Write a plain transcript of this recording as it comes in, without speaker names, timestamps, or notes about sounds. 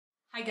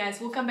Hi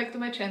guys, welcome back to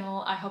my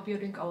channel. I hope you're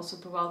doing all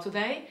super well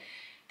today.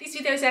 This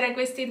video is a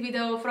requested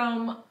video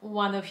from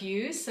one of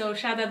you, so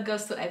shout out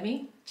goes to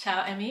Emmy.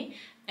 Ciao Emmy.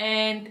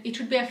 And it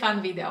should be a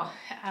fun video.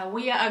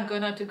 We are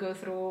gonna to go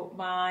through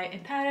my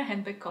entire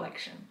handbag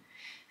collection.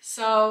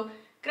 So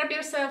grab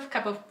yourself a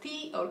cup of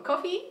tea or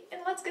coffee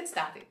and let's get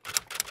started.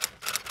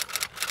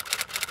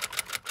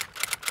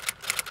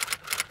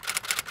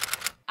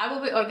 I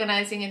will be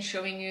organizing and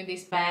showing you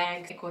this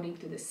bag according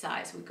to the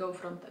size. We go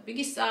from the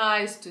biggest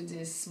size to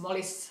the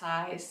smallest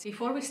size.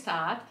 Before we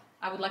start,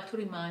 I would like to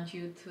remind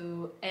you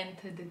to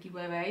enter the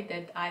giveaway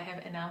that I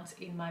have announced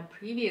in my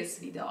previous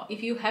video.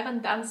 If you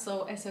haven't done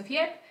so as of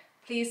yet,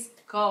 please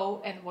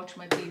go and watch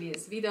my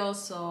previous video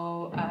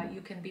so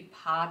you can be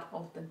part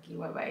of the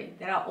giveaway.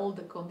 There are all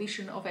the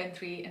conditions of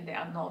entry and they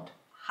are not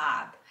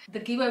hard. The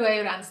giveaway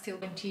runs till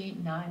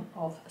 29th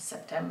of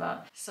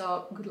September,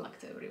 so good luck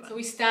to everyone. So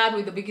we start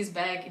with the biggest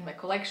bag in my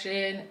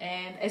collection,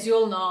 and as you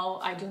all know,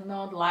 I do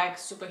not like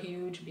super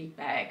huge big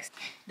bags.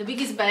 The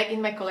biggest bag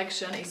in my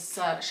collection is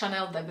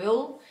Chanel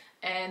Deville,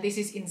 and this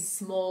is in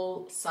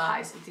small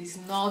size. It is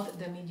not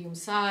the medium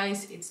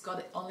size, it's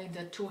got only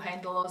the two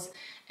handles,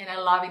 and I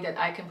love it that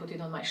I can put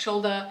it on my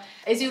shoulder.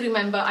 As you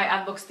remember, I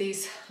unboxed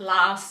this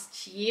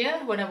last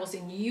year when I was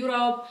in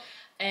Europe.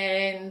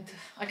 And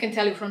I can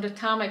tell you from the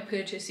time I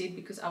purchased it,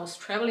 because I was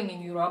traveling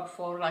in Europe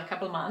for like a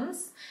couple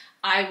months,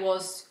 I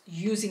was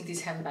using this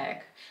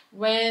handbag.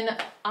 When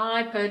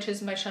I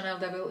purchased my Chanel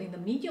Deville in the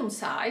medium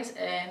size,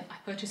 and I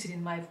purchased it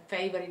in my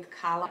favorite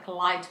color,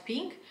 light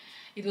pink,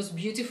 it was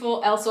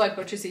beautiful. Also, I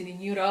purchased it in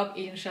Europe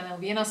in Chanel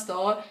Vienna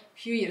store a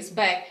few years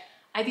back.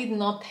 I did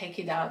not take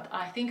it out.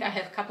 I think I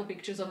have a couple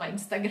pictures on my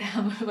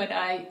Instagram when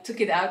I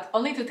took it out,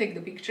 only to take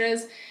the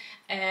pictures.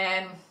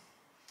 And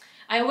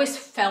I always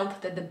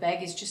felt that the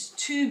bag is just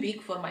too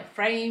big for my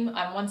frame.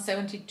 I'm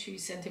 172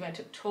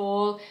 centimeters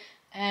tall,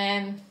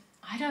 and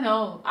I don't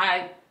know,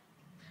 I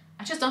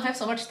just don't have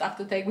so much stuff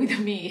to take with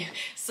me.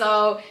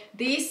 So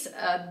this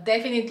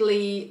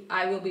definitely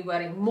I will be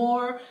wearing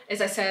more. As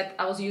I said,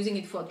 I was using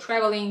it for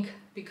traveling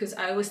because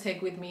I always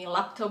take with me a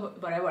laptop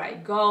wherever I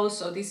go.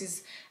 So this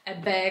is a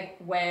bag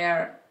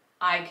where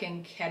I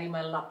can carry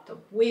my laptop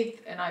with,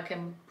 and I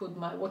can put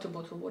my water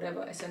bottle,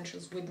 whatever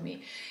essentials with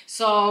me.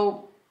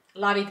 So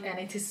love it, and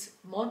it is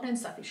more than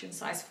sufficient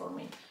size for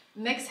me.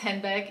 Next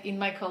handbag in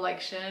my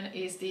collection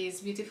is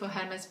this beautiful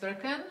Hermes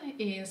Birkin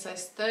in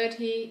size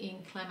 30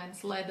 in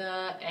Clemens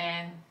leather,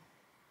 and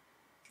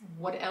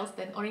what else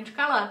than orange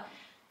color?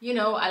 You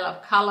know, I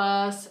love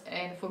colors,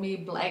 and for me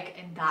black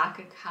and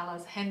darker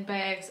colors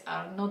handbags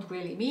are not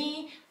really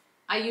me.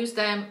 I use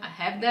them, I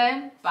have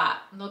them, but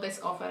not as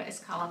often as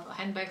colorful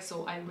handbags,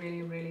 so I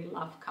really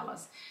love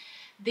colors.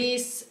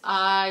 This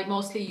I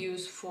mostly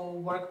use for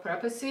work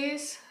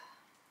purposes.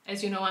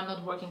 As you know, I'm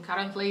not working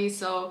currently,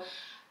 so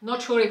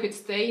not sure if it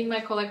stays in my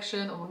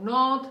collection or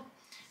not.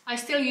 I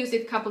still use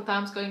it a couple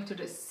times going to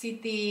the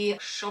city,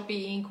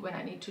 shopping, when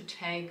I need to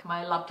take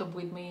my laptop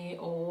with me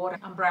or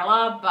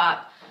umbrella,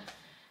 but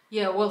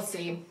yeah, we'll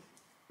see.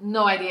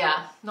 No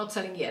idea, not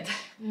selling yet.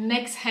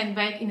 Next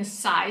handbag in a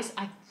size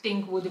I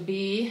think would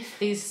be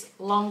this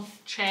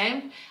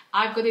Longchamp.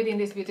 I've got it in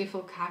this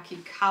beautiful khaki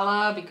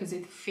color because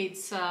it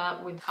fits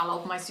with the color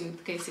of my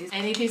suitcases,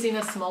 and it is in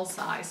a small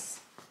size.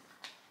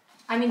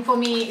 I mean, for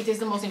me, it is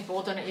the most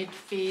important. It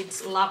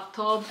fits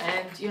laptop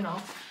and, you know,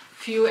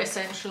 few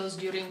essentials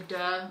during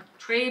the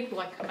trip,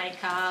 like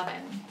makeup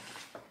and,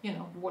 you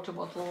know, water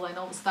bottle and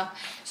all the stuff.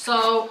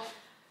 So,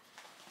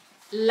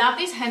 love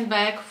this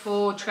handbag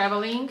for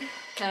traveling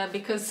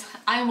because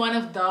I'm one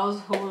of those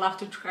who love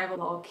to travel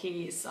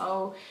low-key.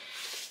 So,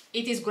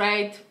 it is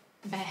great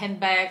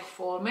handbag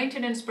for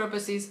maintenance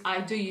purposes.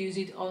 I do use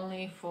it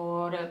only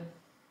for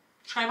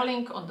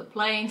traveling on the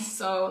plane,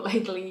 so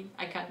lately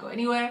I can't go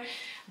anywhere,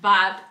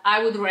 but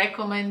I would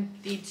recommend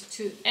it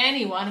to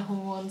anyone who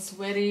wants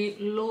very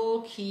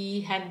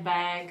low-key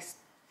handbags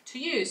to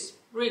use.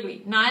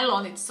 Really,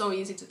 nylon, it's so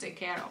easy to take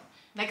care of.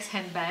 Next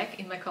handbag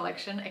in my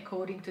collection,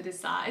 according to the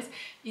size,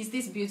 is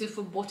this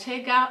beautiful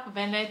Bottega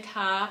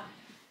Veneta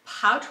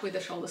pouch with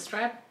a shoulder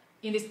strap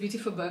in this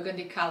beautiful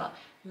burgundy color.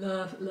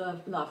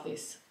 Love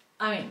this.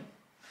 I mean,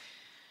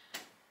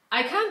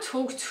 I can't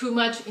talk too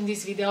much in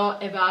this video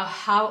about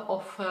how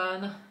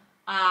often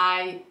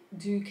I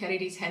do carry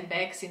these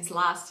handbags since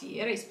last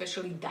year,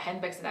 especially the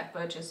handbags that I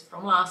purchased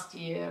from last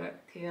year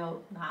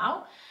till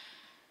now,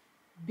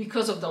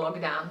 because of the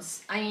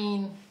lockdowns. I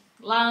mean,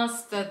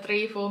 last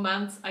 3-4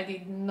 months I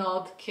did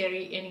not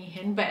carry any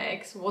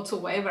handbags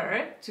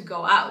whatsoever to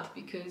go out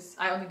because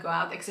I only go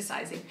out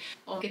exercising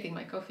or getting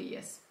my coffee,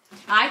 yes.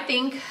 I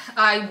think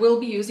I will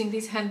be using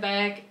this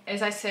handbag,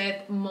 as I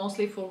said,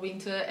 mostly for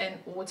winter and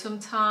autumn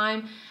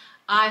time.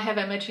 I have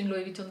a matching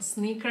Louis Vuitton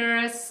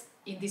sneakers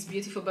in this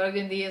beautiful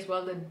burgundy, as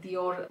well the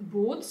Dior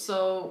boots.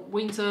 So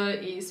winter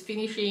is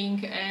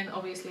finishing, and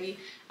obviously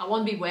I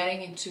won't be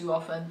wearing it too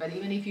often, but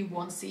even if you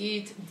won't see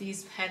it,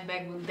 this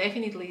handbag will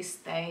definitely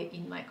stay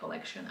in my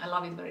collection. I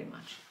love it very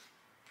much.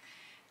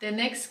 The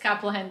next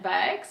couple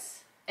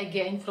handbags,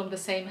 again from the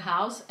same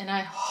house, and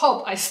I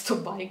hope I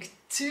stop buying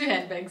 2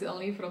 handbags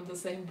only from the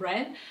same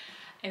brand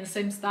and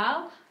same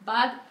style,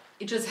 but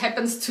it just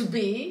happens to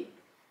be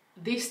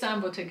this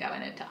time Bottega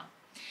Veneta.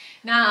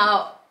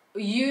 Now,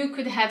 you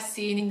could have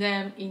seen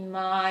them in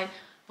my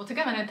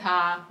Bottega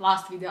Veneta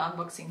last video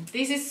unboxing.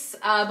 This is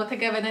a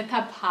Bottega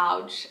Veneta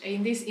pouch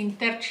in this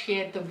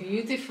intrecciato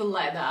beautiful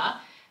leather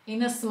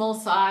in a small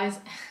size,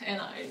 and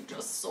I'm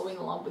just so in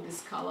love with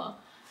this color.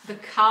 The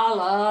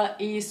color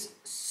is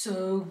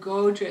so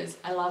gorgeous.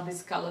 I love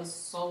this color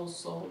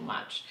so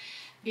much.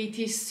 It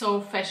is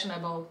so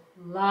fashionable.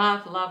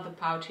 Love the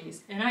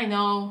pouches. And I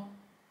know,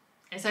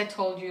 as I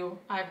told you,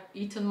 I've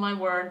eaten my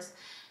words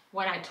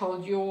when I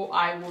told you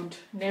I would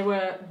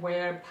never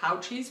wear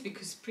pouches,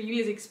 because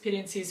previous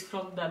experiences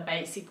from the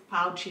basic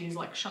pouches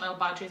like Chanel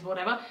pouches,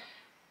 whatever,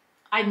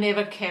 I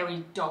never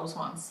carried those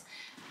ones.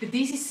 But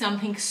this is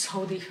something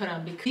so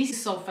different because this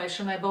is so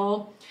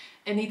fashionable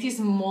and it is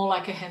more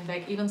like a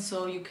handbag. Even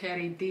so, you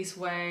carry it this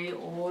way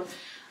or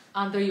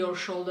under your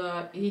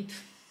shoulder. It's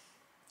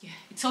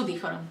so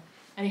different.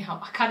 Anyhow,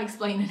 I can't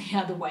explain any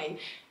other way.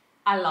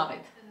 I love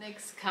it. The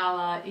next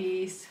color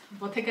is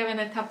Bottega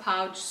Veneta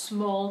pouch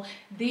small.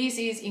 This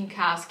is in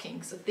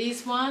calfskin. So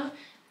this one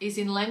is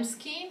in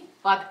lambskin,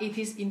 but it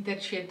is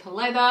intrecciato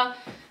leather.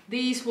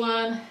 This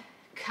one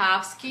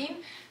calfskin.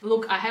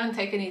 Look, I haven't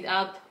taken it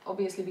out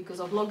obviously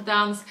because of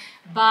lockdowns,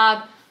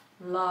 but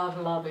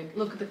love it.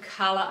 Look at the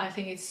color. I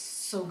think it's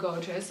so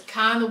gorgeous.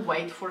 Can't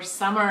wait for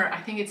summer. I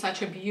think it's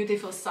such a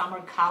beautiful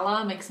summer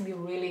color. Makes me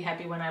really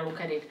happy when I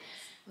look at it.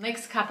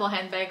 Next couple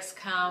handbags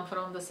come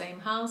from the same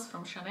house,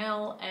 from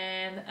Chanel,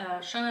 and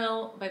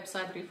Chanel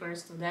website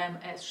refers to them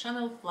as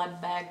Chanel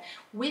flat bag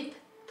with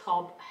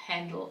top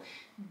handle.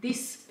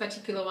 This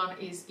particular one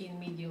is in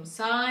medium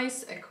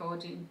size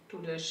according to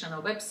the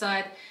Chanel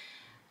website.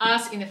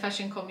 Us in the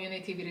fashion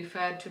community, we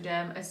refer to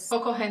them as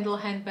COCO handle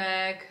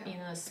handbag in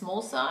a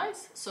small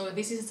size. So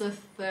this is the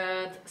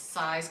 3rd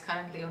size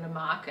currently on the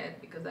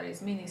market, because there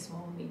is mini,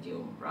 small,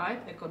 medium,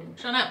 right, according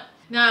to Chanel.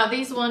 Now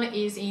this one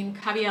is in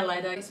caviar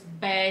leather. It's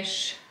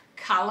beige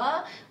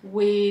color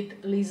with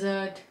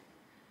lizard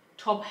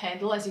top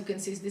handle. As you can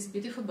see, it's this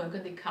beautiful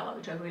burgundy color,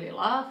 which I really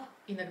love,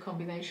 in a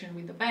combination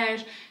with the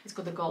beige. It's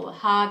got the gold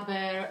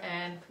hardware,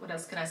 and what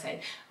else can I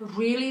say?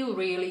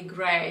 Really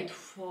great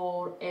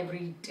for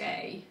every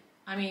day.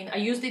 I mean, I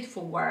used it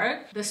for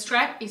work. The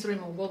strap is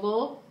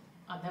removable.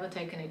 I've never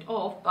taken it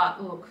off,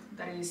 but look,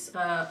 there is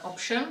the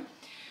option.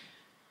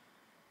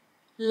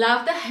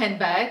 Love the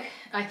handbag.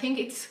 I think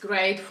it's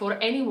great for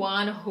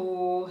anyone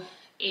who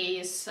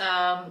is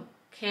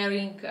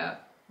carrying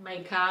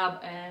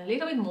makeup and a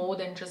little bit more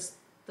than just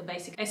the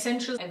basic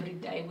essentials every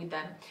day with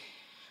them.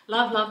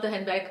 Love the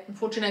handbag.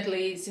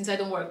 Unfortunately, since I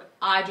don't work,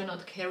 I do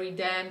not carry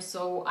them,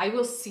 so I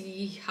will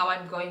see how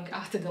I'm going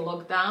after the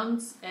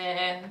lockdowns,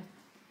 and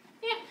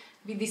yeah,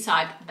 we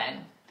decide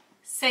then.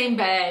 Same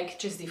bag,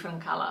 just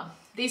different color.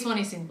 This one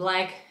is in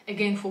black.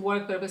 Again, for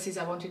work purposes,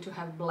 I wanted to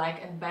have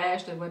black and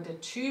beige. They were the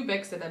 2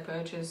 bags that I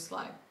purchased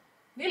like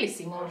nearly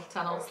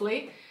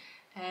simultaneously,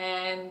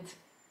 and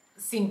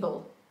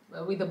simple.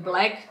 With the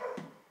black,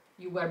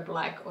 you wear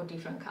black or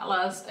different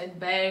colors, and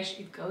beige,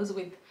 it goes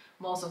with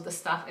most of the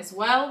stuff as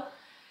well.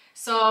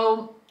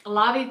 So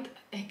love it.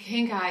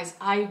 Again, guys,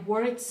 I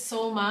wore it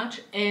so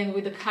much, and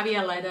with the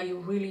caviar leather you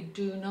really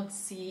do not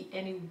see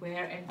any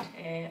wear and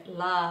tear.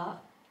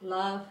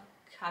 Love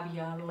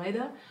caviar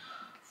leather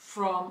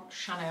from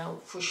Chanel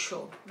for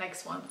sure.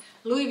 Next one,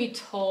 Louis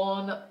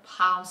Vuitton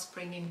palm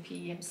spring in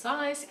PM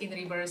size in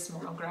reverse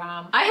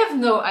monogram. I have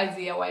no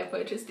idea why I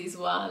purchased this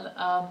one.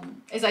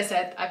 As I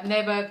said, I've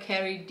never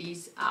carried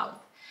this out.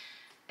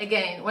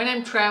 Again, when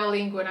I'm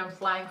traveling, when I'm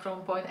flying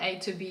from point A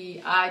to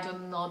B, I do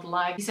not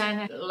like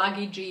designer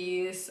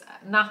luggages,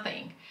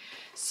 nothing.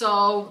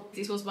 So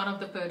this was one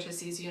of the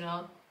purchases, you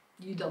know,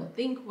 you don't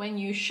think when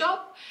you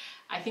shop.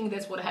 I think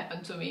that's what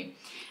happened to me.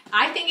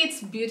 I think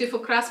it's beautiful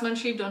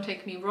craftsmanship, don't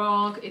take me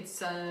wrong.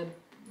 It's a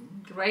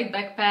great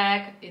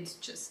backpack. It's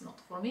just not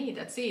for me,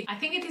 that's it. I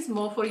think it is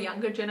more for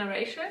younger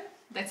generation.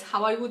 That's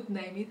how I would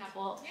name it.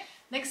 Well, yeah.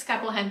 Next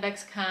couple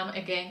handbags come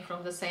again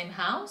from the same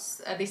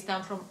house, this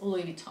time from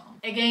Louis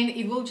Vuitton. Again,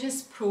 it will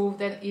just prove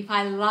that if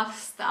I love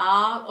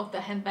style of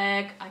the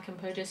handbag, I can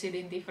purchase it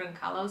in different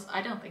colors.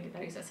 I don't think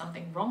there is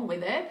something wrong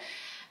with it.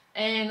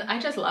 And I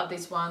just love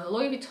this one.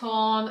 Louis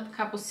Vuitton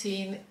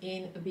Capucine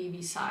in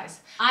BB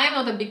size. I am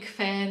not a big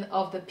fan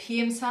of the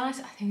PM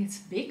size. I think it's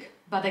big,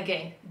 but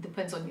again, it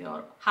depends on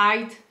your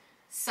height,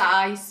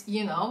 size,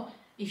 you know,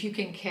 if you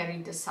can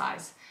carry the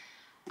size.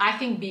 I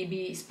think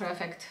BB is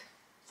perfect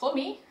for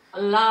me.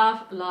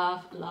 Love.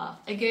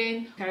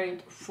 Again,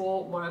 carried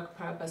for work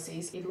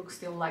purposes. It looks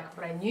still like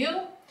brand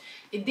new.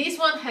 This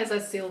one has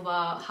a silver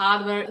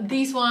hardware.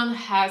 This one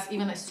has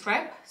even a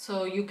strap,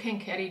 so you can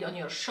carry it on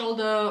your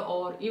shoulder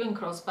or even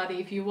crossbody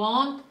if you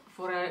want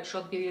for a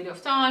short period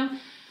of time.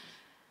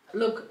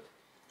 Look,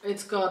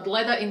 it's got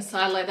leather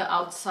inside, leather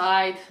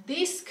outside.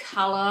 This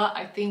color,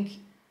 I think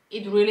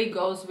it really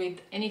goes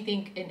with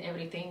anything and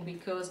everything,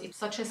 because it's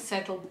such a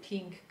settled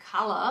pink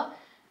color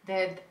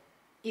that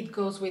it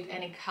goes with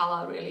any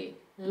color really.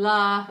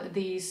 Love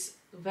these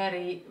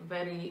very,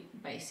 very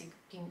basic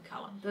pink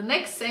color. The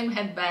next same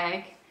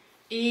handbag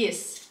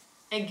is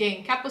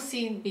again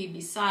Capucine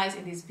BB size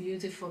in this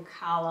beautiful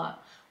color,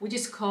 which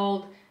is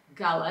called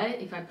Galle,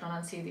 if I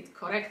pronounce it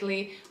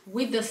correctly,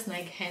 with the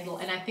snake handle,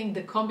 and I think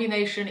the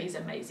combination is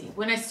amazing.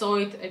 When I saw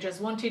it, I just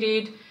wanted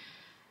it,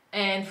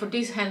 and for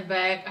this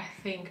handbag, I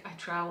think I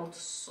traveled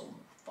so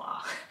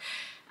far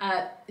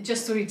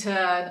just to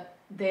return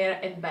there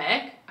and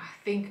back. I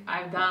think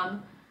I've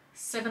done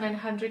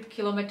 700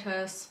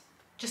 kilometers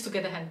just to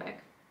get a handbag,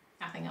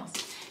 nothing else.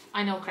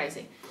 I know,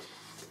 crazy.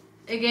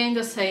 Again,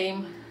 the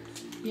same,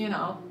 you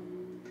know,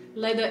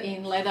 leather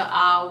in, leather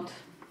out.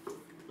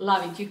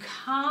 Love it. You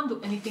can't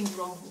do anything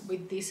wrong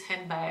with these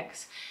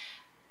handbags.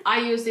 I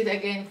used it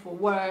again for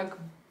work,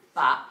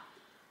 but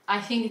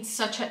I think it's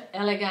such an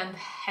elegant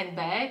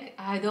handbag.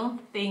 I don't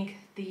think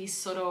this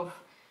sort of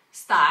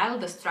style,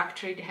 the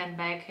structured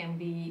handbag, can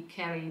be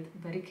carried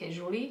very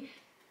casually.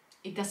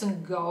 It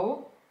doesn't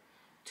go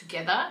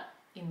together,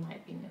 in my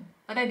opinion.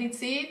 But I did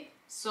see it,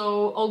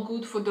 so all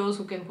good for those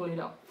who can pull it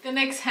off. The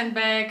next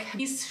handbag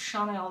is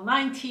Chanel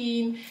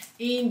 19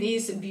 in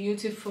this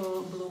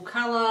beautiful blue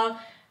color.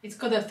 It's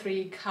got a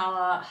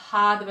 3-color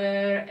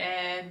hardware,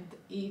 and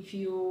if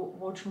you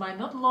watch my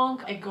not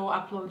long ago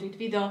uploaded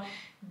video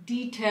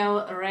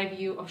detailed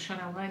review of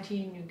Chanel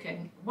 19, you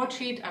can watch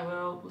it. I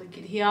will link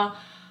it here.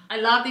 I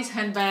love this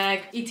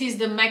handbag. It is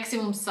the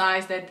maximum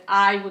size that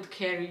I would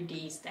carry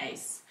these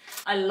days.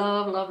 I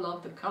love, love,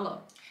 love the color.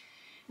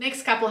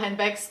 Next couple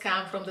handbags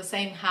come from the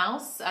same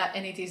house,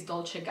 and it is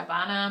Dolce &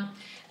 Gabbana.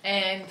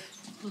 And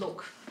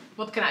look,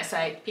 what can I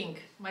say?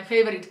 Pink, my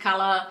favorite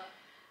color.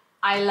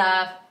 I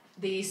love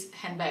these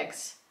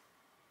handbags.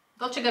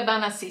 Dolce &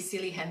 Gabbana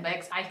Sicily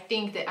handbags, I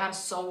think they are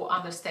so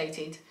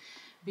understated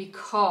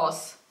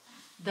because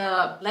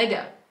the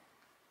leather,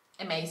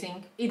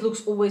 amazing. It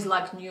looks always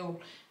like new.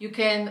 You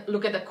can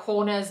look at the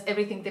corners,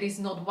 everything. There is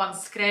not one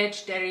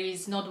scratch, there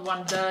is not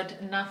one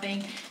dirt,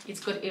 nothing. It's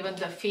got even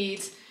the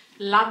feet.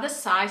 Love the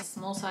size,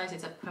 small size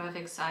is a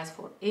perfect size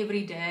for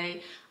every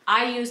day.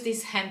 I use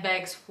these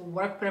handbags for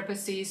work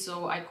purposes,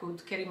 so I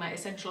could carry my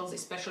essentials,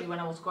 especially when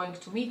I was going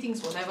to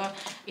meetings, whatever.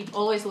 It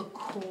always looked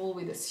cool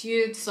with a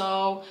suit,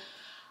 so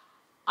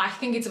I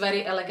think it's a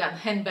very elegant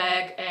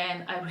handbag,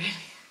 and I really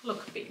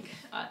look pink.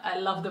 I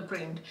love the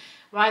print,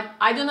 right?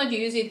 I do not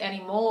use it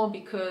anymore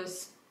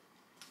because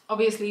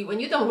obviously when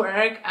you don't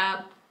work,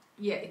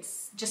 yeah,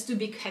 it's just too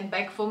big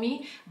handbag for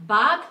me,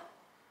 but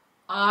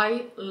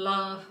I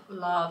love,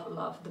 love,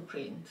 love the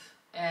print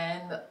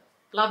and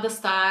love the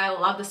style,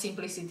 love the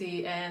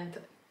simplicity, and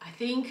I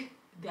think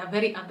they are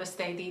very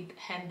understated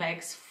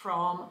handbags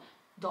from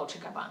Dolce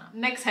 & Gabbana.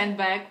 Next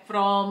handbag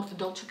from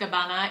Dolce &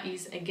 Gabbana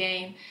is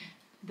again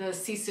the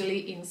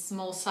Sicily in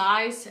small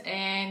size,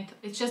 and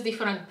it's just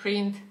different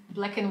print,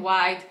 black and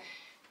white.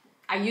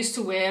 I used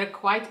to wear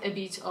quite a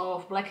bit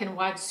of black and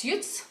white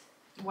suits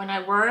when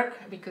I work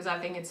because I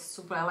think it's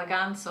super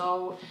elegant,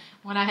 so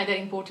when I had an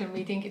important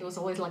meeting it was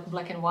always like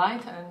black and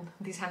white and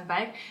this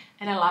handbag,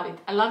 and I love it.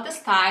 I love the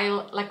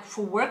style, like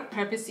for work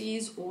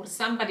purposes or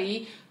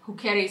somebody who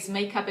carries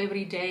makeup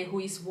every day, who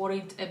is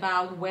worried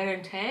about wear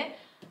and tear.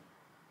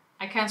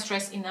 I can't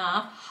stress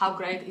enough how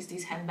great is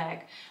this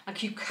handbag.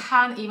 Like you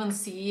can't even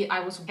see I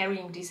was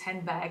carrying this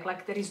handbag,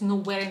 like there is no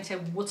wear and tear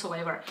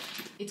whatsoever.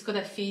 It's got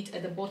a fit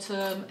at the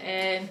bottom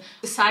and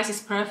the size is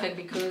perfect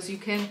because you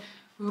can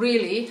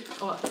really,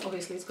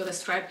 obviously it's got a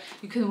strap,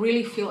 you can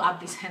really fill up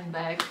this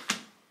handbag.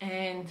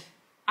 And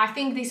I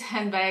think this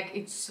handbag,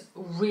 it's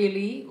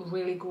really,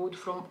 really good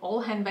from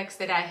all handbags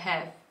that I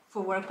have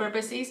for work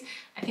purposes.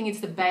 I think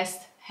it's the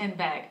best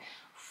handbag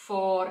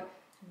for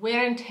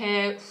wear and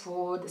tear,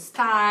 for the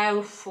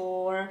style,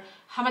 for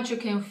how much you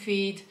can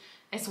fit,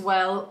 as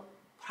well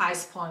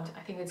price point.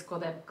 I think it's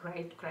got a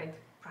great, great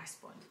price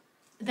point.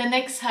 The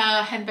next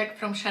handbag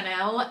from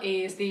Chanel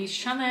is the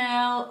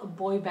Chanel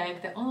boy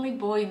bag, the only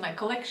boy in my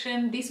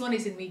collection. This one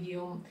is in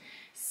medium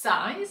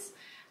size,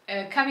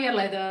 caviar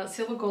leather,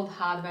 silver gold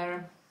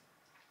hardware.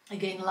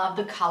 Again, love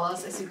the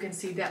colors. As you can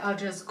see, they are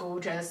just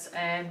gorgeous,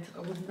 and I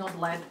would not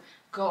let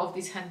go of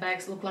these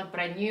handbags. Look like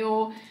brand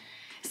new.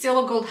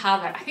 Silver gold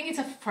hardware. I think it's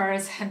the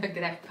first handbag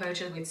that I've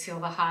purchased with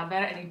silver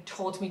hardware, and it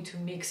taught me to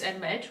mix and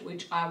match,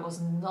 which I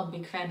was not a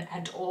big fan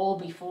at all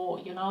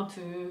before, you know,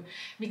 to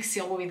mix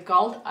silver with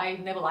gold. I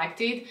never liked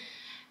it.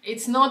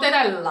 It's not that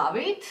I love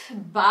it,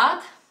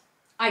 but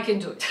I can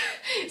do it.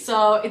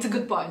 So it's a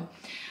good point.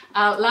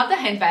 Love the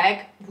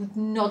handbag, would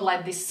not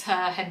let this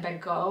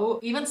handbag go.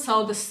 Even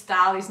so, the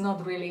style is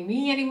not really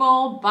me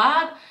anymore,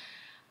 but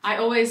I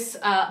always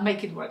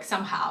make it work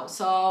somehow.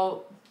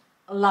 So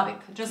love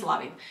it, just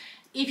love it.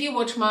 If you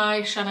watch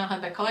my Chanel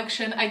handbag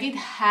collection, I did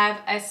have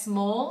a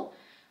small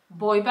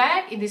boy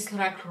bag in this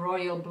like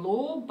royal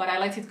blue, but I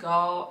let it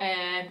go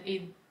and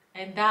it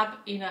ended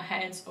up in the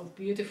hands of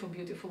beautiful,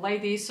 beautiful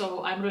ladies.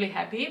 So I'm really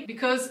happy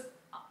because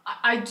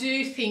I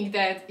do think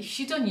that if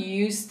you don't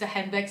use the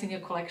handbags in your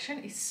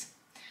collection, it's,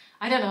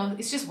 I don't know,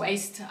 it's just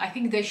waste. I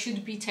think they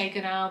should be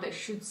taken out, they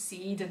should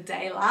see the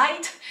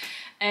daylight.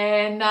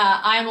 and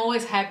I'm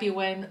always happy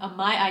when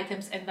my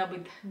items end up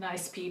with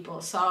nice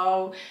people.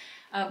 So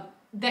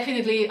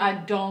definitely I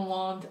don't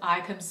want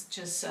items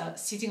just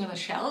sitting on the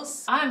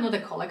shelves. I'm not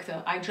a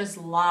collector, I just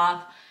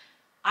love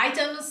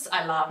items,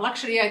 I love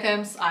luxury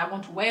items, I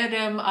want to wear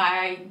them,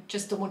 I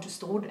just don't want to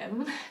store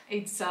them.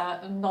 It's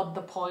not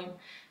the point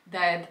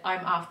that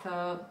I'm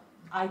after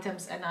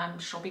items and I'm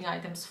shopping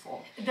items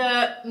for.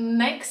 The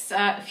next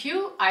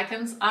few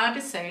items are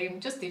the same,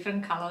 just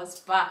different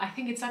colors, but I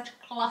think it's such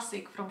a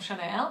classic from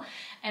Chanel,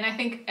 and I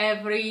think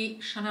every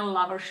Chanel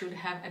lover should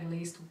have at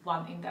least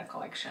one in their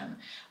collection.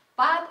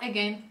 But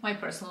again, my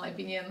personal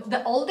opinion.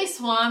 The oldest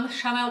one,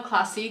 Chanel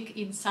Classic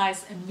in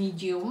size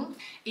medium,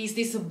 is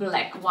this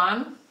black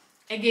one.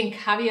 Again,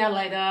 caviar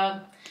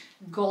leather,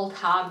 gold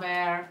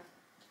hardware.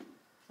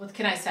 What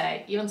can I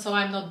say? Even so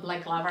I'm not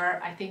black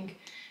lover, I think,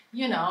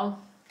 you know,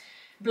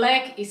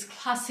 black is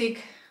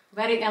classic,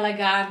 very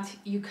elegant.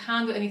 You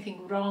can't do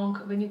anything wrong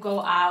when you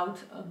go out.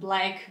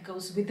 Black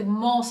goes with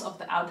most of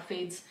the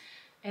outfits,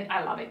 and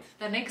I love it.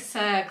 The next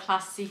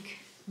classic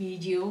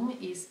medium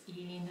is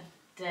in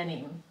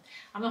denim.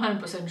 I'm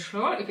not 100%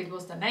 sure if it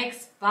was the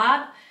next,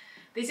 but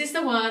this is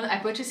the one. I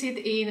purchased it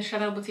in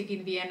Chanel boutique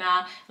in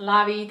Vienna.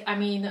 Love it. I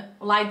mean,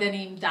 light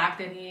denim, dark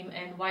denim,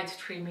 and white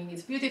trimming.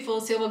 It's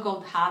beautiful, silver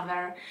gold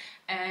hardware,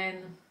 and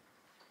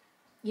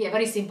yeah,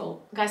 very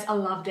simple. Guys, I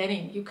love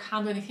denim. You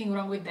can't do anything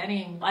wrong with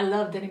denim. I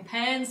love denim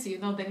pants, you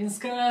know, denim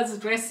skirts,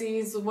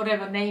 dresses,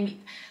 whatever, name it.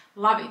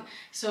 Love it.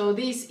 So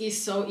this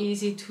is so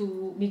easy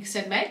to mix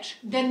and match.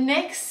 The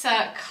next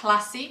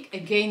classic,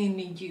 again in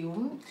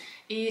medium,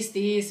 is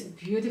this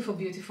beautiful,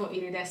 beautiful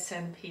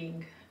iridescent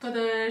pink. For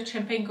the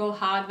champagne gold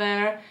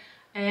hardware,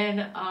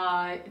 and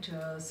I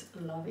just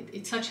love it.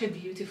 It's such a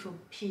beautiful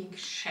pink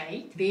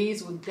shade.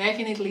 These would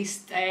definitely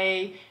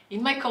stay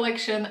in my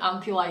collection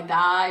until I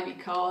die,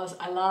 because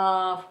I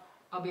love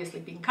obviously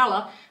pink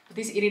color, but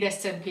this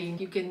iridescent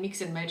pink, you can mix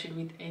and match it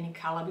with any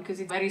color because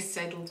it's very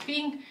settled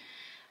pink,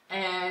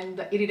 and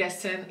the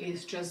iridescent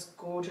is just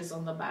gorgeous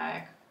on the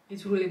back.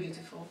 It's really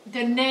beautiful.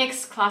 The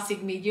next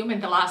classic medium, and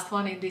the last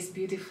one, is this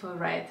beautiful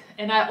red.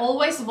 And I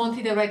always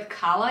wanted a red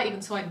color, even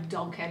so I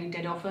don't carry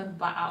that often,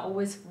 but I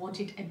always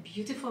wanted a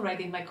beautiful red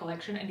in my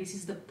collection, and this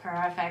is the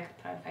perfect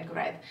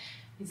red.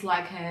 It's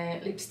like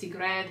a lipstick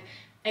red.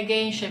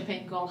 Again,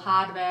 champagne gold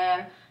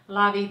hardware.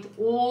 Love it.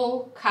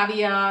 All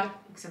caviar,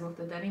 except of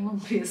the denim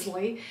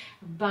obviously.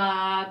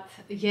 But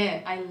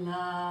yeah, I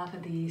love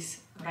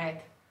this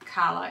red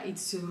color.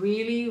 It's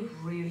really,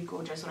 really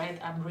gorgeous red.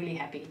 I'm really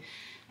happy.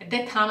 At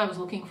that time I was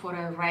looking for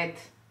a red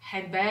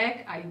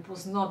handbag. I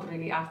was not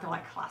really after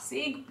like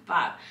classic,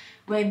 but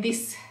when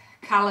this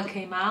color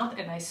came out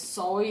and I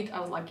saw it,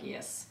 I was like,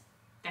 yes,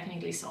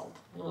 definitely sold.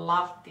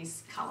 Love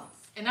this color.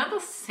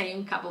 Another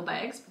same couple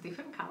bags,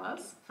 different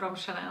colors, from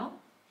Chanel.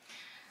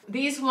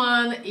 This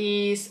one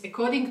is,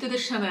 according to the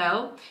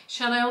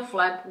Chanel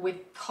flap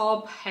with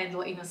top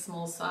handle in a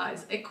small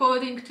size.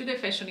 According to the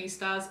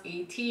fashionistas,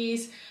 it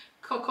is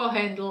COCO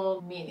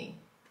handle mini.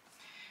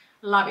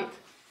 Love it.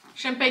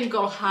 Champagne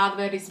gold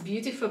hardware, is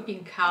beautiful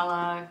pink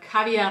color,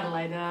 caviar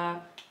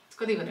leather. It's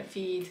got even a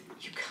feet.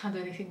 You can't do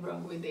anything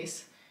wrong with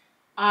this.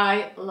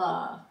 I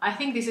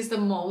think this is the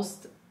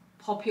most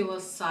popular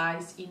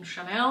size in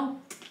Chanel,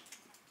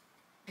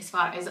 as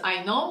far as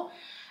I know.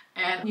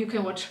 And you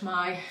can watch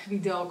my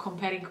video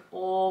comparing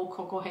all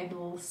COCO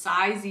handle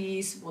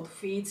sizes, what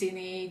fits in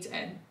it,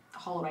 and the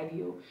whole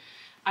review.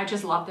 I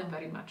just love them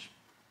very much.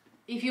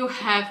 If you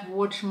have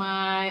watched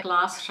my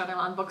last Chanel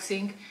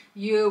unboxing,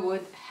 you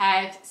would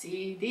have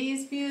seen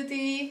this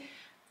beauty,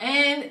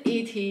 and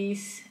it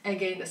is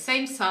again the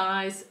same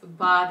size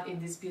but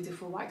in this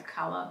beautiful white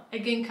color.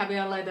 Again,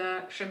 caviar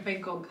leather,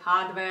 champagne gold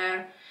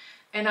hardware,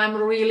 and I'm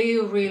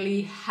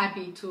really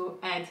happy to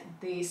add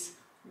this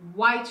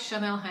white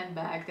Chanel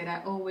handbag that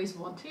I always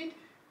wanted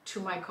to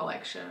my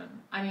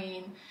collection. I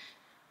mean,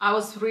 I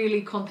was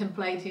really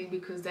contemplating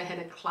because they had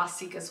a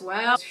classic as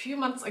well a few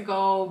months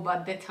ago,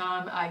 but that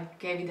time I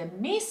gave it a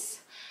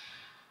miss.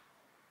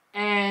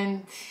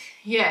 And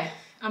yeah,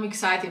 I'm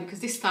excited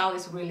because this style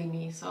is really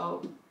me,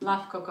 so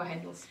love COCO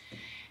handles.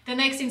 The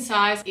next in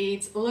size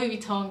is Louis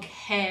Vuitton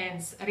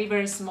hands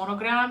reverse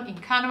monogram in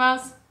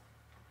canvas.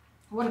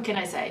 What can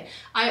I say?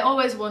 I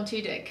always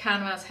wanted a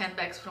canvas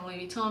handbags from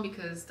Louis Vuitton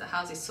because the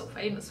house is so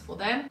famous for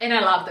them. And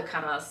I love the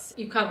canvas.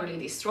 You can't really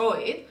destroy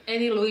it.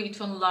 Any Louis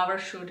Vuitton lover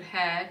should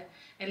have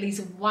at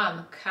least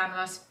one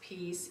canvas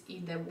piece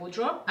in their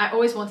wardrobe. I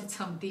always wanted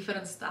some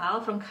different style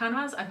from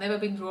canvas. I've never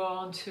been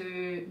drawn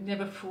to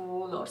never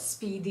full or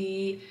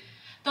speedy.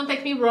 Don't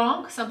take me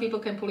wrong, some people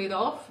can pull it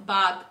off,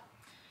 but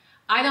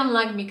I don't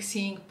like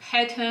mixing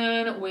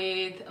pattern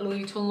with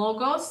Louis Vuitton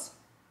logos.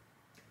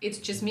 It's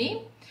just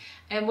me.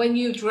 And when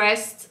you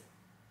dressed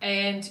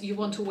and you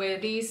want to wear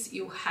this,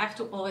 you have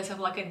to always have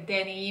like a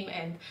denim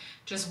and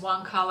just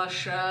one color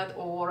shirt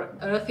or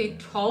earthy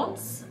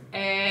tones.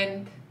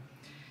 And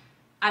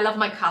I love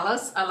my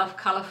colors. I love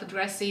color for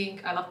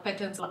dressing. I love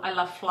patterns. I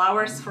love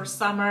flowers for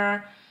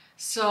summer.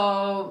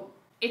 So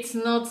it's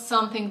not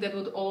something that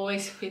would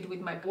always fit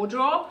with my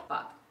wardrobe,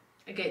 but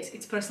again,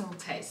 it's personal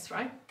taste,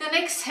 right? The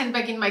next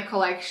handbag in my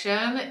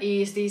collection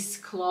is this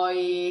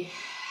Chloe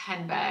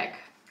handbag.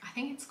 I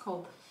think it's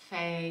called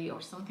Faye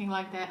or something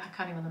like that. I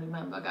can't even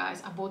remember,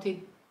 guys. I bought it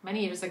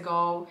many years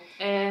ago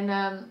and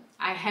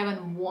I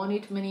haven't worn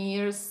it many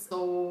years,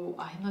 so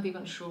I'm not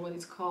even sure what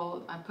it's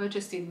called. I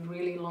purchased it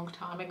really long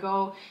time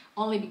ago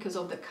only because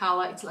of the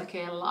color. It's like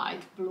a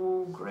light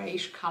blue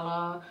grayish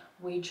color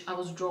which I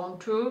was drawn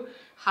to.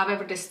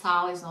 However, the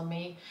style is not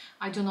me.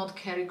 I do not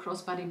carry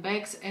crossbody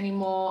bags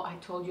anymore. I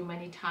told you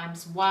many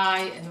times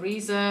why and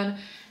reason.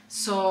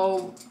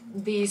 So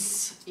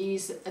this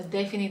is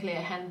definitely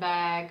a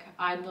handbag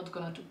I'm not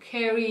going to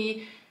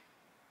carry,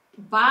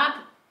 but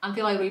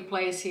until I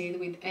replace it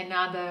with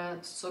another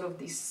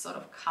this sort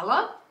of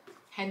color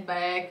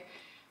handbag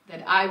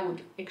that I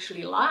would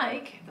actually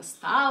like, the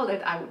style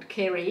that I would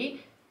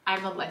carry,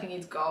 I'm not letting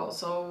it go.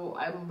 So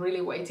I'm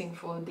really waiting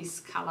for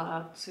this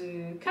color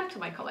to come to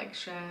my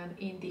collection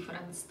in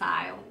different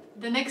style.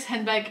 The next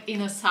handbag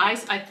in a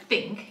size, I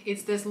think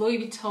it's this Louis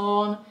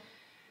Vuitton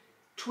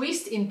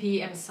twist in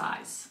PM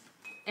size.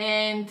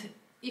 And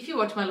if you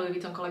watch my Louis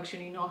Vuitton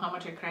collection, you know how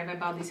much I crave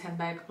about this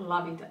handbag.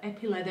 Love it. The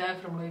epi leather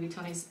from Louis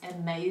Vuitton is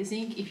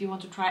amazing. If you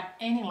want to try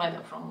any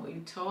leather from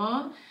Louis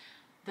Vuitton,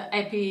 the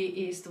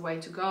epi is the way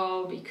to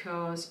go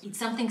because it's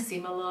something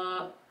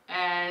similar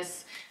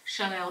as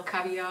Chanel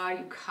Caviar.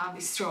 You can't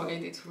destroy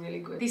it. It's really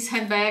good. This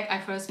handbag I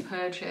first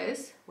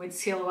purchased with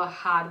silver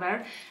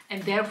hardware,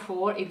 and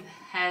therefore it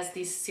has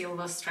this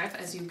silver strap,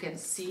 as you can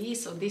see.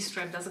 So this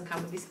strap doesn't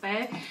come with this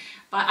bag,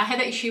 but I had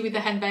an issue with the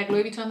handbag.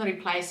 Louis Vuitton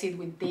replaced it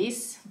with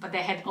this, but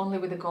they had only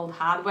with the gold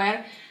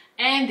hardware,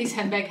 and this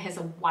handbag has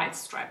a white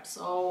strap,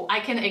 so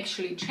I can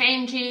actually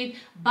change it.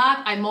 But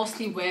I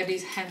mostly wear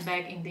this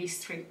handbag in this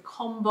three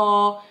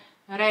combo: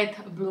 red,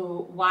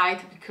 blue,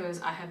 white,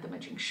 because I have the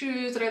matching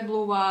shoes, red,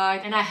 blue,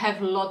 white, and I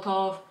have a lot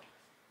of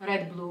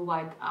red, blue,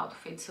 white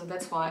outfits, so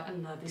that's why I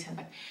love this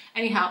handbag.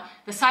 Anyhow,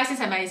 the size is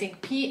amazing.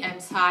 PM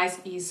size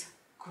is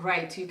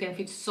great. You can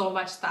fit so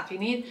much stuff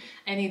in it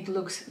and it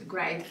looks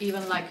great.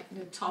 Even like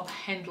the top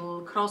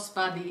handle,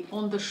 crossbody,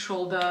 on the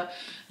shoulder.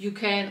 You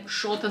can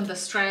shorten the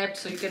strap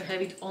so you can have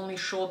it only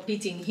short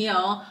fitting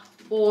here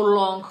or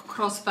long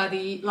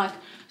crossbody, like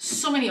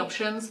so many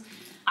options.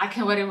 I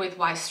can wear it with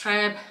white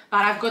strap,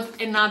 but I've got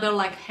another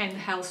like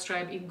handheld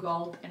strap in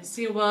gold and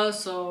silver,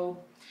 so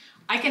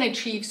I can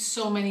achieve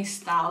so many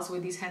styles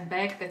with this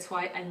handbag. That's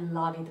why I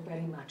love it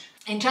very much.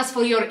 And just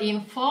for your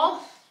info,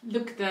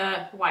 look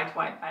the white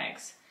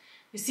bags.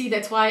 You see,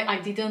 that's why I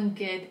didn't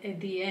get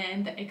at the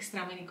end the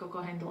extra mini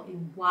COCO handle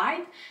in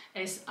white,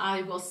 as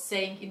I was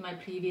saying in my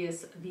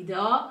previous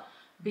video,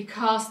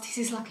 because this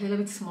is like a little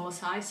bit small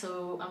size,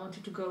 so I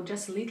wanted to go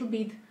just a little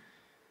bit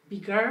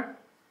bigger,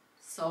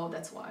 so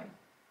that's why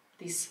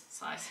this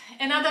size.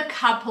 Another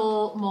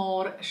couple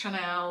more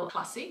Chanel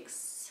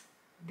classics.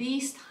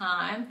 This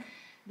time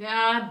they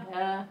are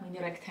the mini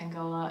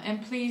rectangle,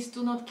 and please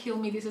do not kill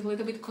me, this is a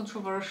little bit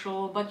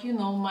controversial, but you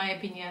know my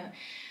opinion.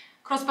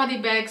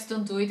 Crossbody bags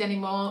don't do it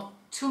anymore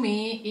to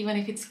me, even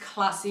if it's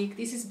classic.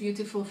 This is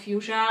beautiful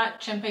fuchsia,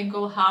 champagne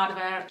gold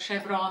hardware,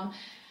 chevron.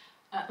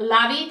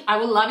 Love it. I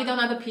will love it on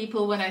other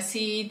people when I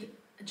see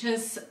it.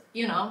 Just,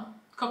 you know,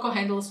 COCO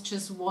handles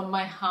just won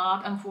my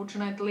heart,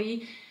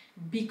 unfortunately,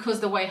 because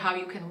the way how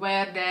you can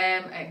wear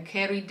them and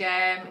carry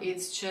them,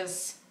 it's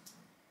just,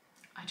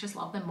 I just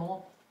love them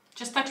more.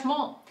 Just touch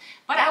more.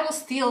 But I will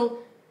still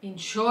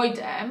enjoy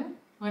them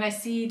when I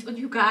see it on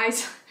you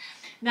guys.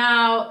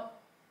 Now,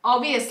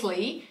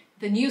 obviously,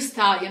 the new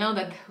style, you know,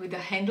 that with the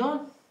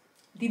handle,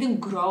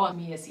 didn't grow on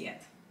me as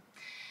yet.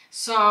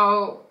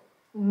 So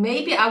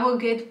maybe I will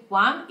get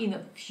one in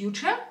the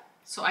future,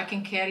 so I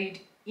can carry it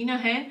in a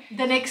hand.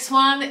 The next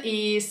one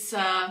is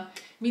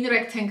mini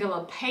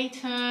rectangular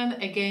pattern,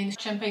 again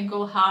champagne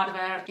gold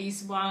hardware.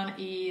 This one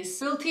is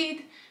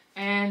quilted,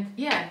 and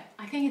yeah,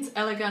 I think it's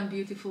elegant,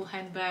 beautiful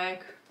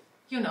handbag.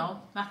 You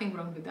know, nothing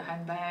wrong with the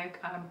handbag.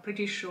 I'm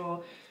pretty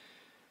sure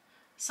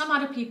some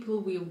other people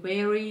will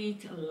wear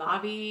it,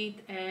 love it,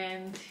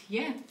 and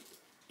yeah,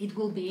 it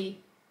will be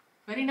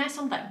very nice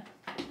on them.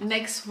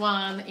 Next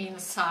one in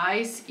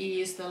size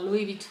is the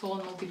Louis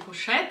Vuitton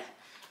multi-pochette.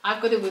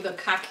 I've got it with a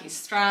khaki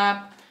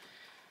strap,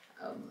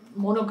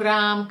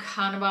 monogram,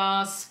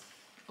 canvas.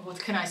 What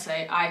can I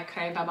say? I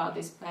crave about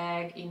this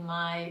bag in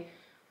my,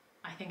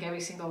 I think, every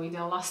single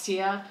video last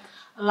year.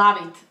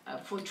 Love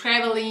it for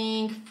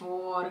traveling,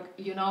 for,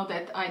 you know,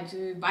 that I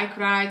do bike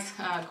rides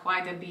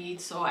quite a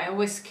bit, so I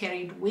always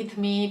carry it with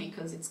me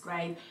because it's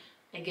great.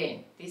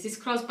 Again, this is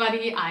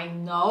crossbody, I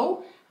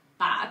know,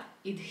 but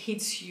it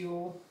hits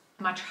you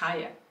much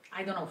higher.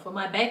 I don't know, for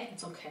my back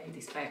it's okay,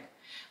 this bag,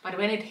 but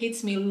when it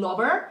hits me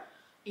lower,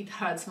 it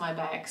hurts my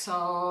back.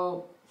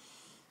 So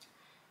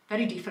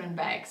very different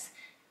bags.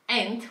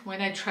 And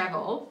when I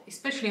travel,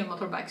 especially on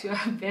motorbikes, you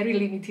are very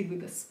limited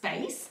with the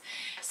space.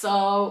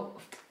 So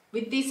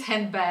with this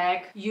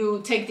handbag,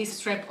 you take this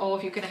strap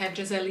off, you can have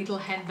just a little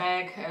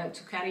handbag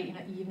to carry in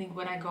the evening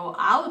when I go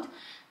out,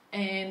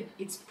 and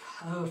it's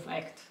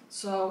perfect.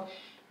 So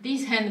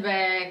this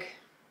handbag,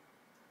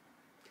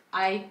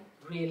 I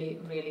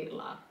really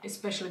love,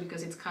 especially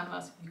because it's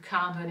canvas. You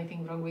can't do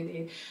anything wrong with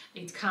it.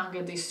 It can't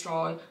get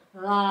destroyed.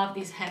 Love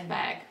this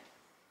handbag.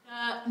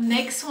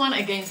 Next one,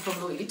 again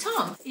from Louis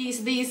Vuitton,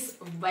 is this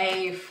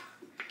wave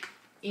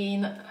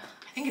in,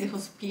 I think it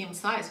was PM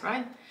size,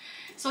 right?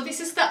 So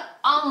this is the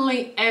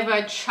only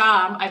ever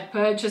charm I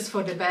purchased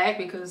for the bag,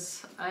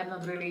 because I'm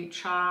not really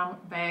charm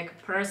bag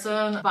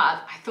person,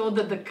 but I thought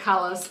that the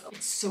colors,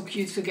 it's so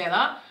cute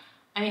together.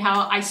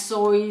 Anyhow, I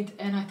saw it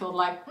and I thought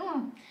like,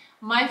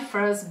 my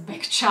first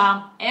bag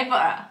charm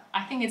ever.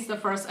 I think it's the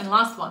first and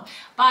last one.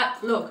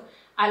 But look,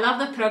 I love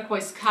the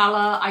turquoise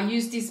color. I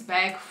use this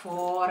bag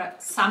for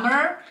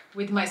summer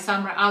with my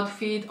summer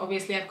outfit.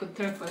 Obviously I've got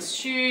turquoise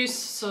shoes,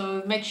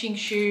 so matching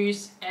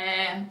shoes,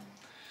 and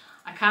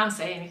I can't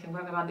say anything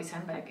wrong about this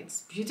handbag.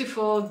 It's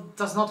beautiful,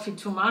 does not fit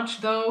too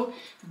much though,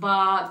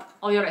 but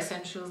all your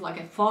essentials like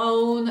a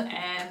phone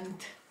and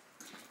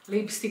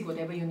lipstick,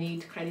 whatever you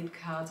need, credit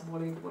cards,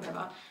 wallet,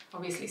 whatever,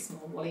 obviously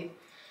small wallet.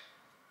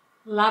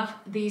 Love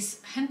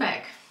this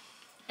handbag.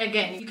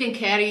 Again, you can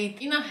carry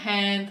it in a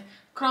hand,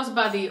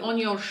 crossbody, on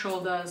your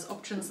shoulders,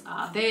 options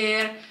are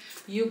there.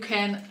 You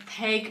can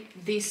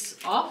take this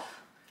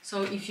off,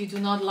 so if you do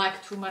not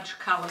like too much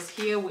colors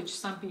here, which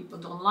some people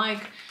don't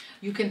like,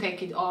 you can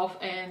take it off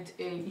and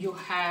you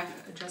have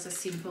just a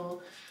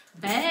simple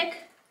bag,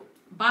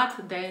 but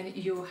then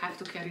you have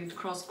to carry it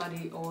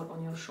crossbody or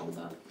on your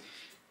shoulder.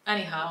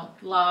 Anyhow,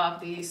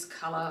 love this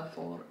color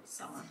for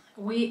summer.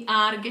 We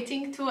are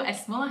getting to a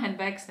smaller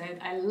handbags that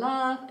I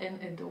love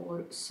and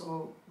adore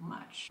so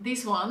much.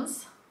 These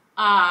ones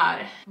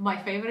are my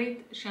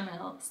favorite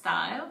Chanel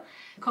style,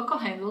 COCO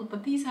handle,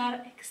 but these are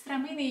extra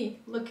mini.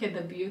 Look at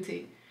the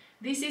beauty.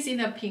 This is in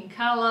a pink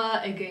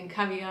color, again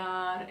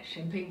caviar,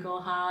 champagne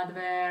gold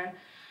hardware.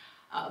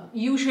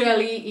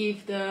 Usually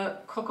if the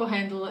COCO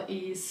handle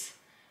is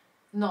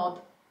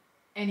not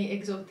any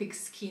exotic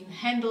skin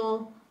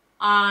handle,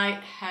 I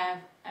have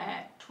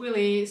a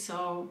twilly,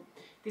 so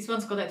this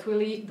one's got a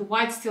twilly. The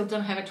whites still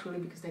don't have a twilly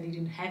because they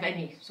didn't have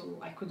any, so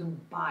I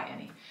couldn't buy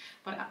any.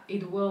 But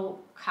it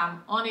will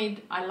come on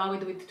it. I love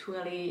it with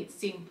twilly. It's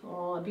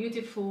simple,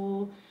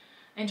 beautiful,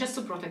 and just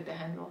to protect the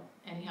handle.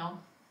 Anyhow,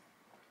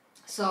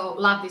 so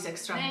love this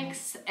extra.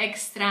 Next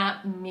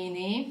extra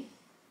mini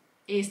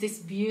is this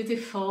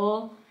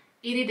beautiful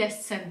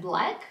iridescent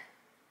black,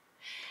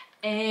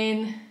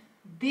 and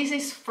this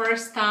is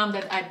first time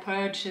that I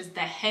purchased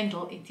the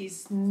handle. It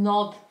is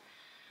not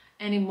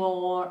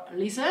anymore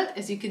lizard.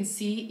 As you can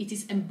see, it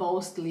is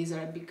embossed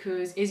lizard,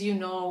 because as you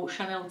know,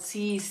 Chanel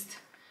ceased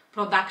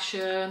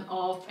production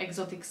of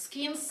exotic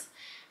skins,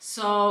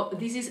 so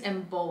this is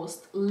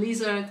embossed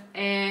lizard.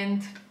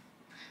 And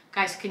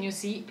guys, can you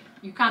see?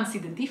 You can't see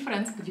the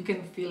difference, but you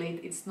can feel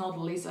it. It's not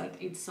lizard,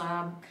 it's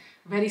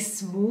very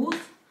smooth.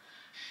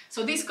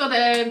 So this got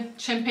a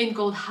champagne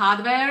gold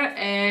hardware,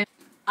 and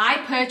I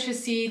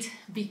purchased it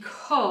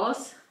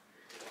because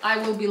I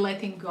will be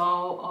letting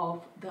go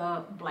of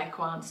the black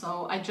one,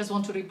 so I just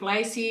want to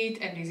replace it,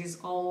 and this is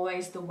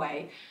always the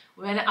way.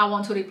 When I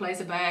want to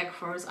replace a bag,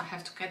 first I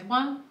have to get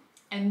one,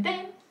 and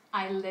then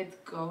I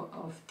let go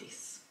of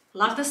this.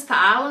 Love the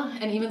style,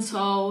 and even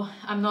so,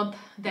 I'm not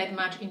that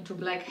much into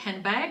black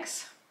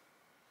handbags.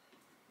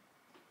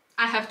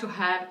 I have to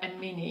have a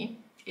mini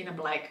in a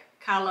black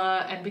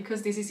color, and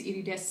because this is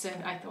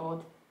iridescent, I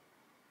thought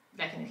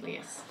definitely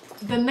yes.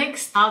 The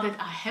next style that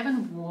I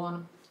haven't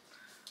worn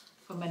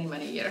for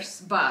many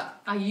years,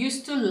 but I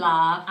used to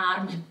love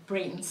army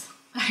prints.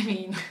 I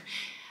mean,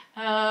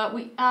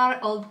 we are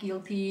all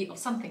guilty of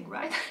something,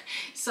 right?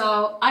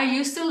 So I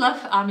used to love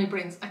army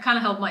prints. I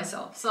can't help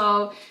myself.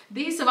 So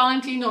this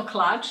Valentino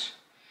clutch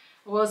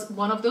was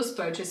one of those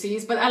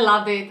purchases, but I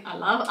loved it. I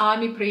love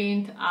army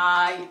print.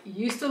 I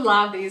used to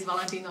love this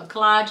Valentino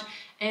clutch,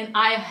 and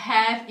I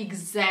have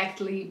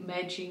exactly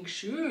matching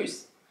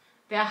shoes.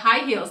 They are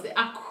high heels, they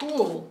are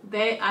cool,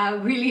 they are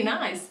really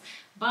nice,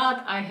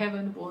 but I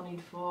haven't worn it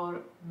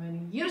for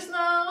many years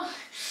now.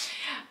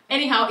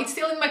 Anyhow, it's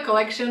still in my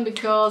collection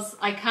because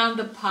I can't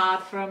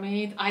depart from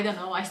it. I don't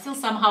know, I still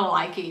somehow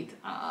like it.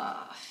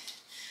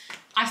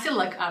 I still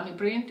like army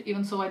print,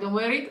 even so I don't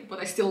wear it, but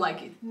I still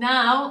like it.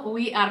 Now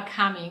we are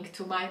coming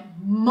to my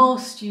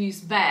most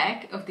used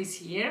bag of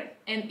this year,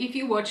 and if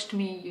you watched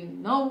me, you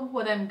know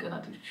what I'm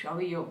gonna show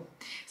you.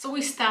 So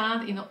we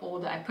start in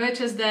order I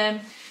purchased them.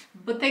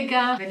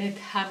 Bottega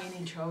Veneta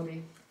mini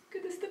Jody. Look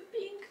at this, the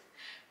pink,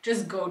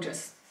 just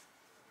gorgeous.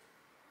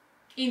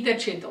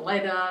 Intrecciato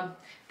leather.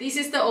 This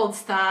is the old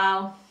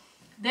style.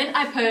 Then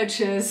I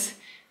purchased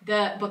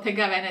the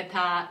Bottega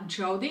Veneta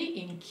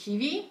Jody in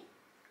kiwi.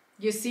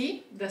 You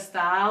see, the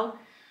style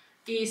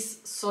is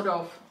sort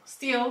of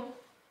still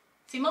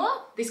similar.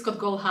 This got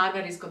gold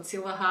hardware, it's got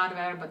silver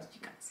hardware, but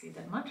you can't see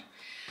that much.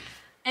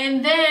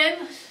 And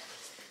then,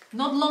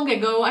 not long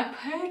ago, I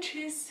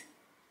purchased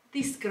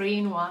this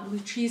green one,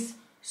 which is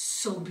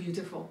so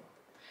beautiful.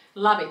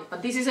 Love it.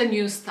 But this is a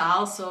new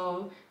style,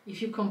 so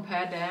if you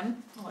compare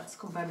them, let's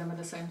compare them at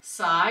the same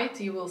side,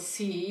 you will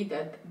see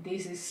that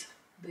this is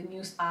the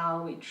new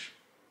style, which,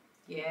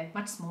 yeah,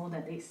 much smaller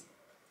than this.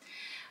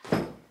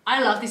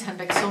 I love this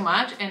handbag so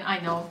much, and I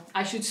know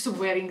I should stop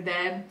wearing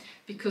them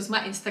because my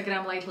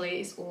Instagram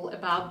lately is all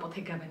about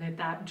Bottega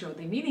Veneta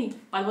Jodi Mini.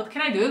 But what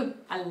can I do?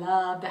 I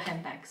love the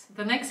handbags.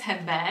 The next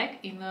handbag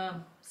in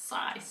a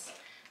size,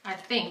 I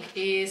think,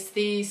 is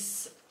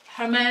this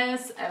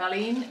Hermes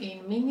Evelyn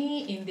in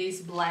mini in this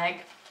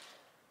black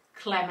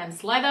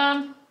Clemens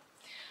leather.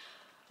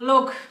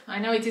 Look, I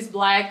know it is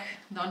black,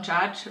 don't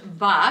judge,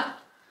 but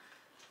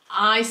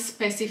I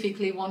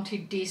specifically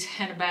wanted this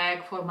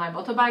handbag for my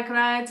motorbike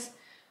rides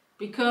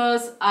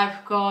because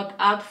I've got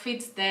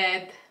outfits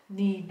that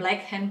need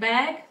black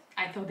handbag.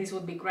 I thought this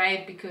would be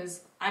great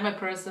because I'm a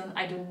person,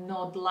 I do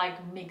not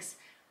like mix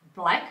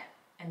black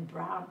and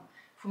brown.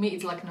 For me,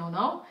 it's like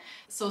no.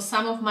 So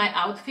some of my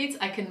outfits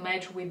I can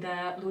match with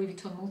the Louis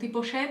Vuitton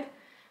multi-pochette.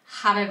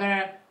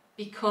 However,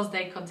 because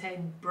they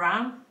contain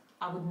brown,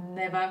 I would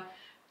never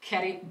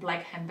carry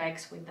black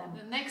handbags with them.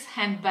 The next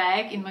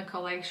handbag in my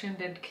collection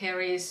that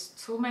carries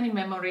too many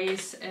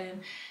memories,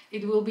 and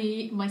it will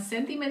be my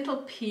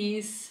sentimental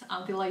piece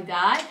until I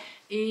die,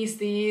 is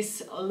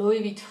this Louis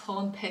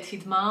Vuitton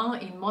Petit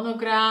Main in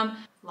monogram.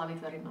 Love it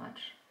very much,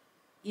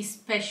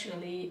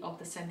 especially of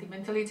the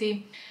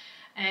sentimentality.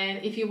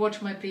 And if you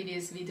watch my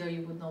previous video,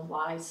 you would know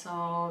why,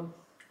 so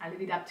I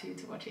leave it up to you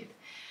to watch it.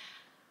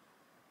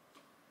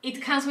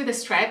 It comes with a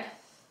strap.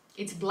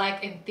 It's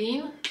black and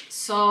thin,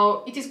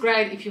 so it is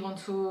great if you want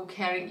to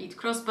carry it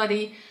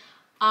crossbody.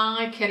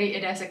 I carry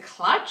it as a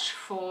clutch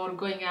for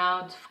going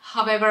out.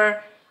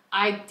 However,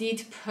 I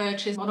did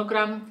purchase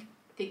monogram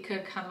thicker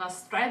canvas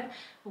strap,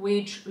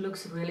 which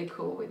looks really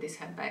cool with this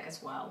handbag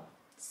as well.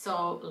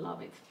 So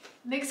love it.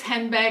 Next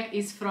handbag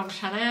is from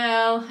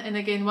Chanel, and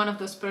again one of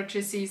those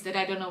purchases that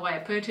I don't know why I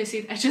purchased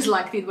it. I just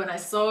liked it when I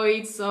saw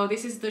it. So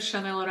this is the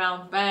Chanel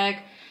round bag.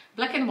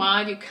 Black and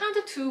white, you can't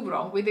do too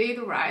wrong with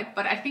it, right?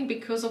 But I think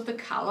because of the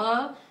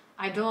color,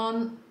 I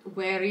don't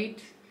wear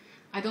it,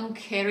 I don't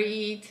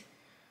carry it,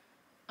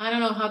 I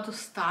don't know how to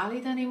style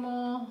it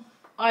anymore.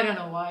 I don't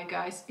know why,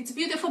 guys. It's a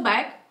beautiful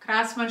bag,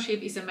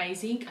 craftsmanship is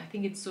amazing. I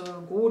think it's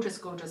a gorgeous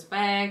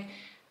bag.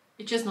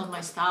 It's just not my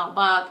style,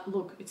 but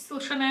look, it's still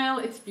Chanel,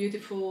 it's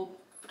beautiful.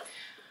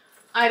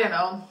 I don't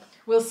know,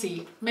 we'll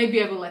see.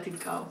 Maybe I will let it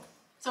go.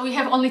 So we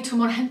have only 2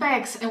 more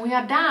handbags and we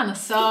are done.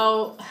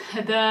 So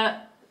the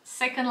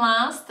second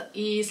last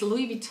is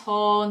Louis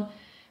Vuitton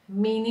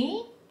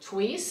mini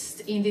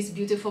twist in this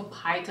beautiful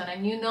python,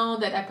 and you know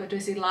that I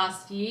purchased it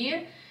last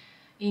year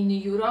in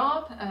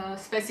Europe,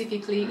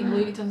 specifically in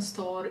Louis Vuitton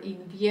store in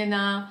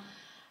Vienna.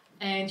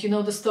 And you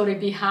know the story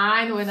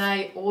behind when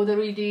I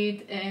ordered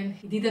it and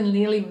it didn't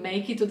really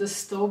make it to the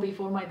store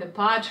before my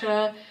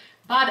departure,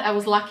 but I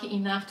was lucky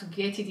enough to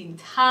get it in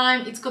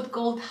time. It's got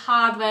gold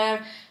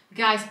hardware.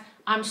 Guys,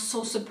 I'm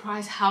so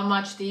surprised how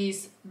much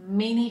this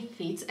mini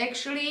fits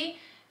actually.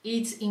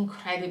 It's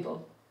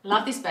incredible.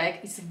 Love this bag.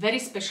 It's a very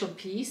special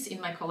piece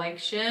in my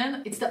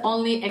collection. It's the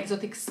only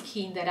exotic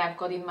skin that I've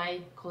got in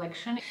my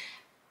collection.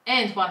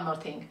 And one more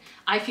thing,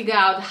 I figured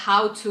out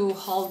how to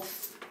hold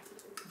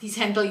this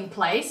handle in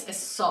place as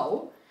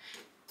so,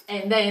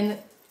 and then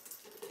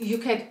you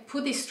can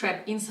put this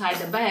strap inside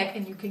the bag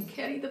and you can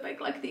carry the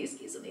bag like this.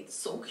 Isn't it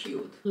so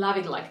cute? Love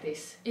it like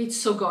this. It's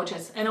so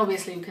gorgeous. And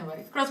obviously you can wear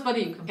it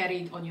crossbody, you can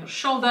carry it on your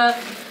shoulder,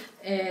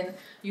 and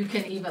you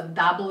can even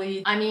double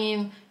it. I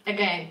mean,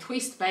 again,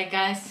 twist bag,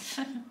 guys.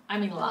 I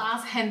mean,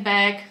 last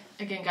handbag,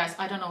 again guys,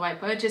 I don't know why I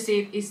purchased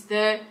it, is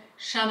the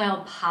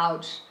Chanel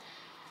pouch.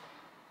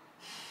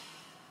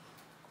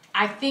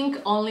 I think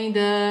only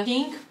the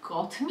pink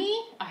got me,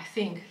 I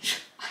think.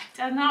 I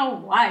don't know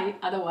why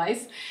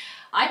otherwise.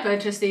 I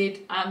purchased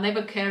it, I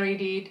never carried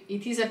it.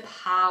 It is a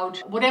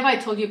pouch. Whatever I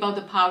told you about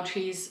the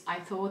pouches, I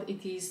thought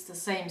it is the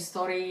same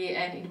story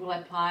and it will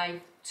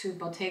apply to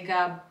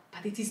Bottega,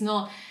 but it is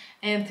not.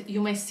 And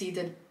you may see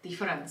the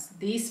difference.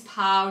 This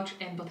pouch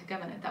and Bottega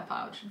Veneta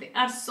pouch, they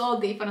are so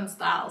different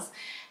styles.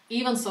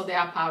 Even so, they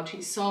are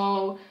pouches.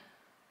 So,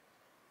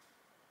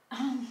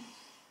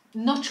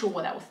 not sure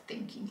what I was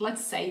thinking,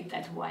 let's say it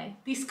that way.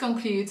 This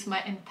concludes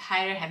my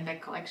entire handbag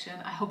collection.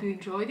 I hope you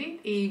enjoyed it.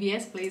 If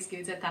yes, please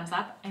give it a thumbs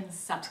up and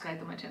subscribe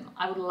to my channel.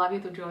 I would love you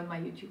to join my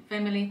YouTube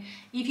family.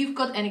 If you've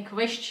got any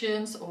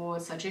questions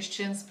or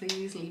suggestions,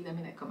 please leave them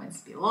in the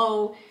comments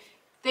below.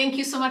 Thank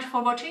you so much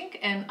for watching,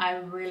 and I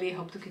really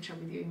hope to catch up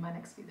with you in my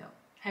next video.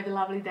 Have a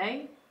lovely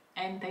day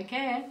and take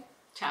care.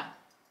 Ciao.